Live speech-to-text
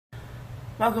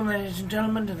Welcome, ladies and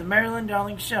gentlemen, to the Maryland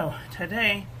Darling Show.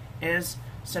 Today is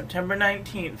September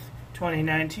 19th,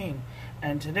 2019,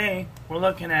 and today we're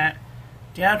looking at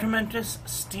the Atramentis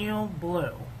Steel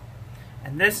Blue.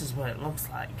 And this is what it looks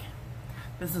like.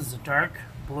 This is a dark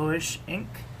bluish ink,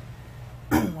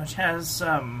 which has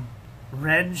some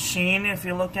red sheen if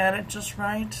you look at it just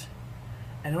right.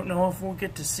 I don't know if we'll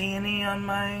get to see any on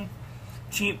my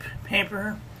cheap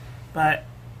paper, but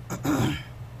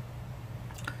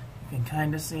you can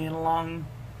kind of see it along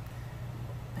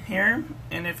here,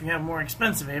 and if you have more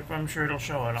expensive paper, I'm sure it'll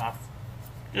show it off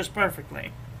just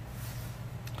perfectly.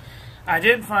 I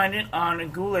did find it on a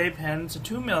Goulet pens, a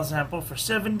 2mm sample, for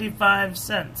 75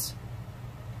 cents.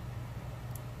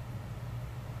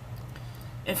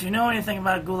 If you know anything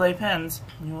about Goulet pens,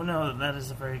 you will know that that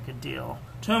is a very good deal.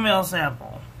 2mm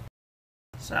sample.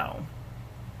 So,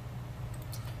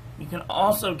 you can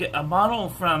also get a bottle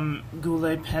from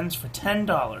Goulet pens for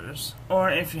 $10, or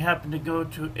if you happen to go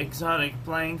to Exotic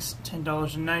Blanks,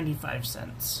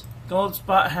 $10.95.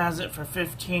 Goldspot has it for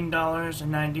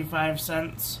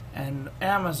 $15.95, and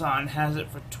Amazon has it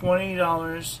for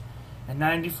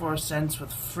 $20.94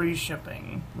 with free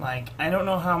shipping. Like, I don't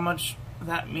know how much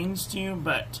that means to you,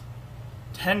 but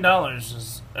 $10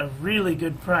 is a really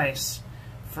good price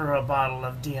for a bottle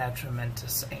of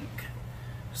Atramentis ink.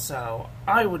 So,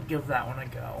 I would give that one a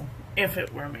go, if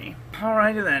it were me.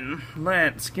 Alrighty then,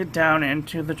 let's get down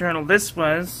into the journal. This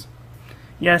was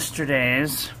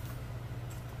yesterday's.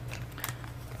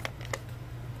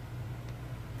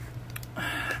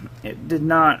 It did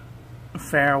not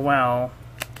fare well,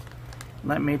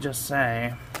 let me just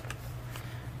say.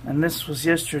 And this was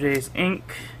yesterday's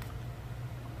ink.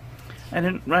 I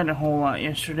didn't write a whole lot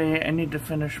yesterday. I need to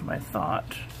finish my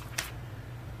thought.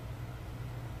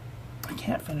 I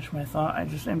can't finish my thought. I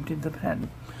just emptied the pen.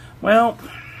 Well,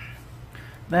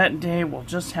 that day will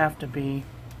just have to be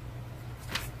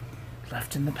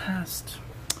left in the past.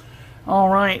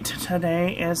 Alright,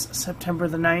 today is September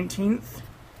the 19th.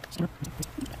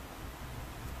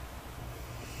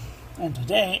 And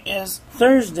today is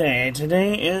Thursday.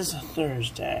 Today is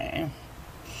Thursday.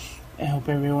 I hope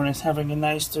everyone is having a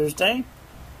nice Thursday.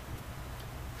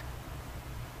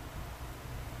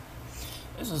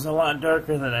 This is a lot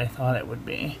darker than I thought it would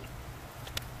be.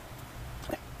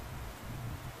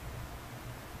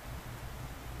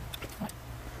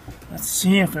 Let's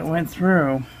see if it went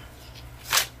through.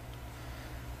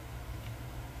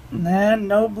 Nah,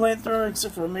 no blade through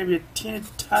except for maybe a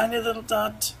tiny little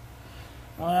dot.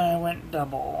 Well, I went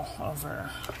double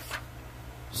over.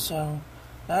 So,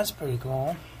 that's pretty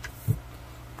cool.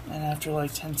 And after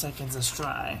like 10 seconds, it's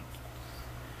dry.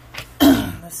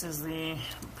 This is the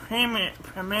Premier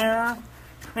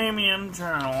Premium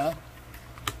Journal.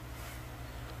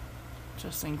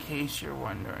 Just in case you're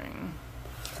wondering.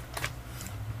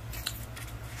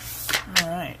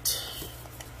 Alright.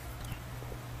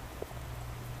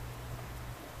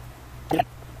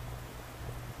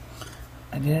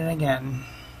 I did it again.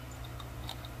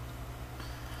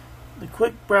 The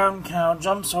quick brown cow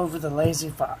jumps over the lazy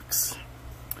fox.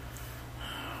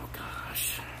 Oh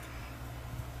gosh.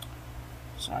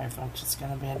 Sorry folks, it's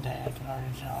gonna be a day, I can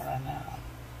already tell right now.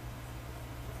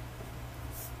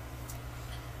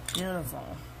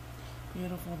 Beautiful.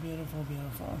 Beautiful, beautiful,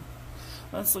 beautiful.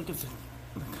 Let's look at the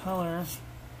colors.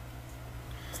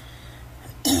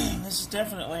 This is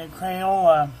definitely a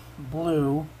Crayola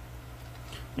blue.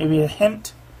 Maybe a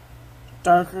hint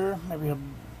darker, maybe a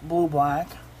blue-black.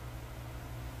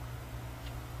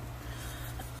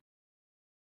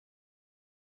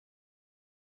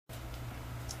 You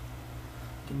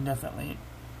can definitely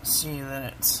see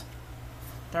that it's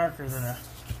darker than a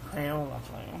Crayola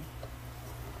blue.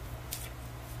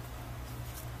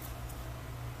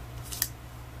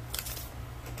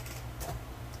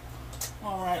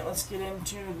 Alright, let's get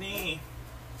into the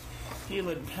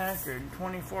Hewlett-Packard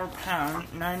 24-pound,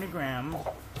 90-gram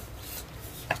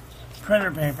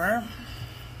printer paper.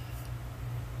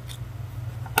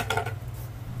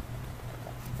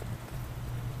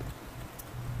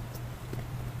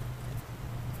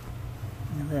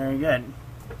 Very good.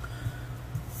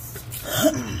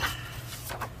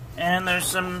 And there's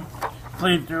some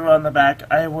bleed through on the back.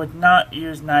 I would not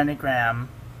use 90-gram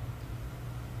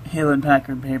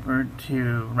Hewlett-Packard paper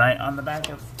to write on the back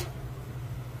of.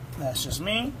 That's just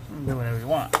me. You can do whatever you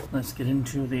want. Let's get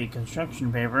into the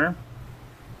construction paper.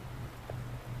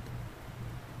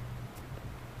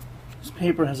 This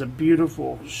paper has a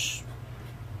beautiful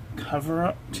cover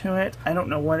up to it. I don't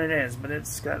know what it is, but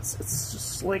it's just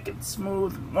slick and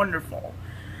smooth and wonderful.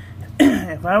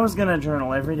 If I was gonna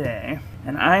journal every day,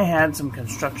 and I had some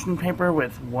construction paper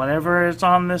with whatever is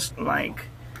on this, like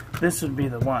this would be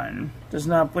the one. Does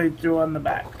not bleed through on the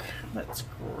back. That's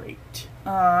great.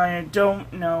 I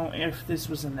don't know if this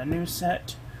was in the new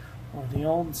set or the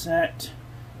old set.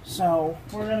 So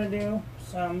we're gonna do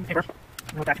some paper.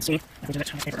 Go back and see if we did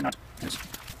it on paper or not.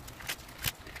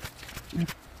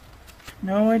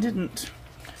 No, I didn't.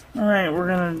 Alright, we're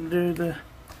gonna do the...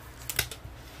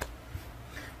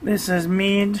 This is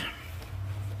Mead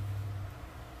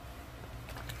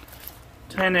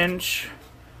 10"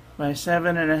 by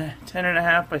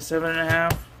 10.5 by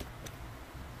 7.5.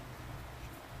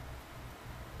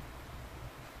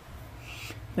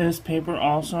 This paper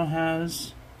also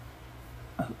has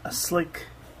a slick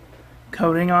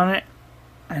coating on it.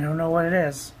 I don't know what it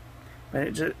is, but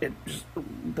it just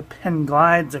the pen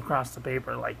glides across the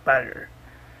paper like butter.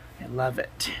 I love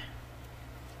it.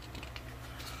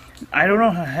 I don't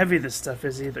know how heavy this stuff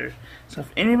is either. So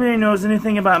if anybody knows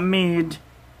anything about Mead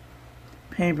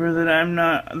paper that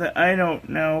I don't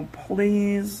know,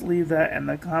 please leave that in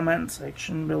the comment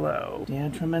section below. The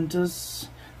Atramentis.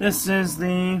 This is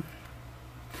the...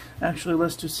 Actually,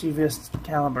 let's do CVS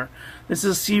caliber. This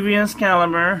is CVS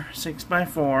caliber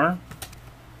 6x4.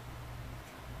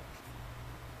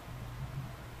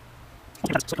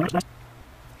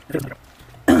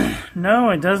 No,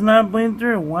 it does not bleed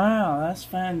through. Wow, that's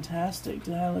fantastic.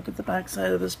 Did I look at the back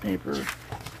side of this paper?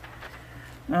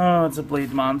 Oh, it's a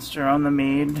bleed monster on the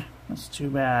Mead. That's too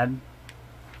bad.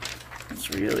 That's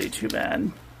really too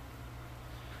bad.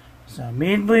 So,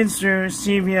 Mead bleeds through,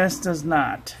 CVS does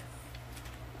not.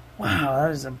 Wow,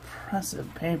 that is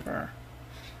impressive paper.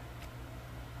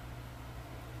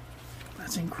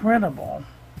 That's incredible.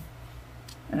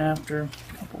 And after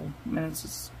a couple minutes,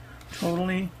 it's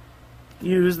totally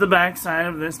used the back side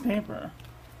of this paper.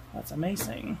 That's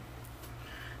amazing.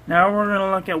 Now we're going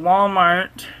to look at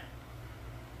Walmart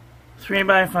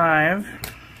 3x5.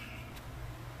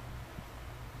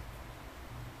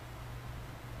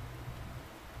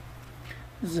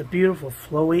 This is a beautiful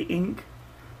flowy ink.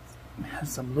 It has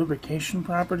some lubrication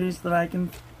properties that I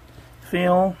can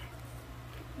feel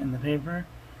in the paper.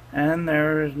 And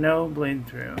there is no bleed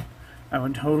through. I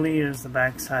would totally use the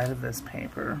back side of this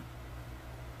paper.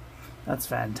 That's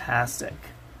fantastic.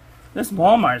 This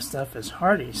Walmart stuff is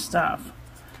hardy stuff.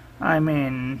 I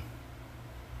mean,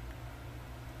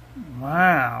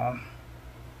 wow.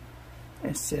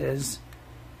 It says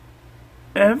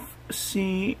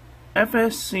FSC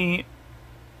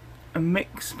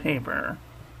mix paper.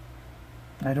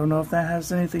 I don't know if that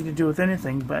has anything to do with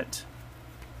anything, but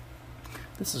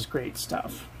this is great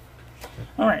stuff.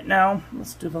 Alright, now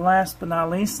let's do the last but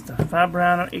not least, the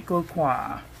Fabriano Eco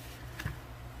Qua.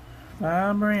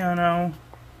 Fabriano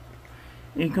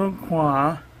Eco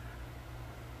Qua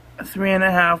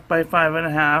 3.5 by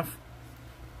 5.5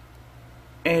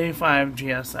 85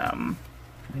 GSM.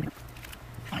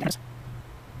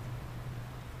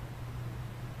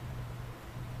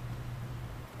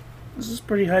 This is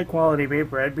pretty high quality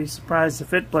paper. I'd be surprised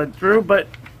if it bled through, but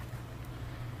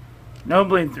no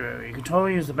bleed through. You can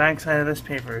totally use the back side of this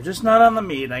paper. Just not on the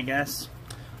Mead, I guess.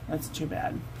 That's too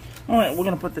bad. Alright, we're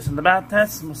going to put this in the bath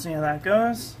test and we'll see how that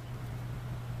goes.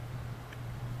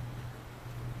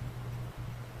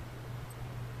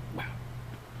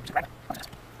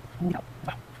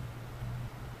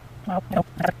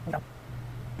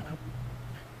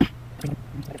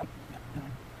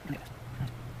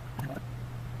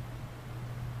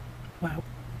 Wow.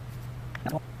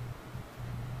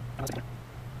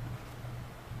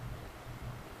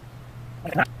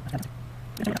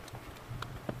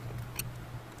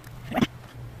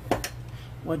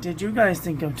 What did you guys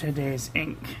think of today's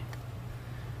ink?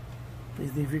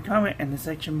 Please leave your comment in the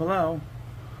section below.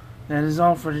 That is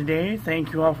all for today.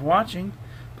 Thank you all for watching.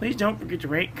 Please don't forget to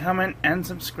rate, comment, and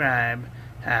subscribe.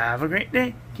 Have a great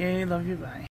day. Okay, love you,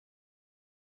 bye.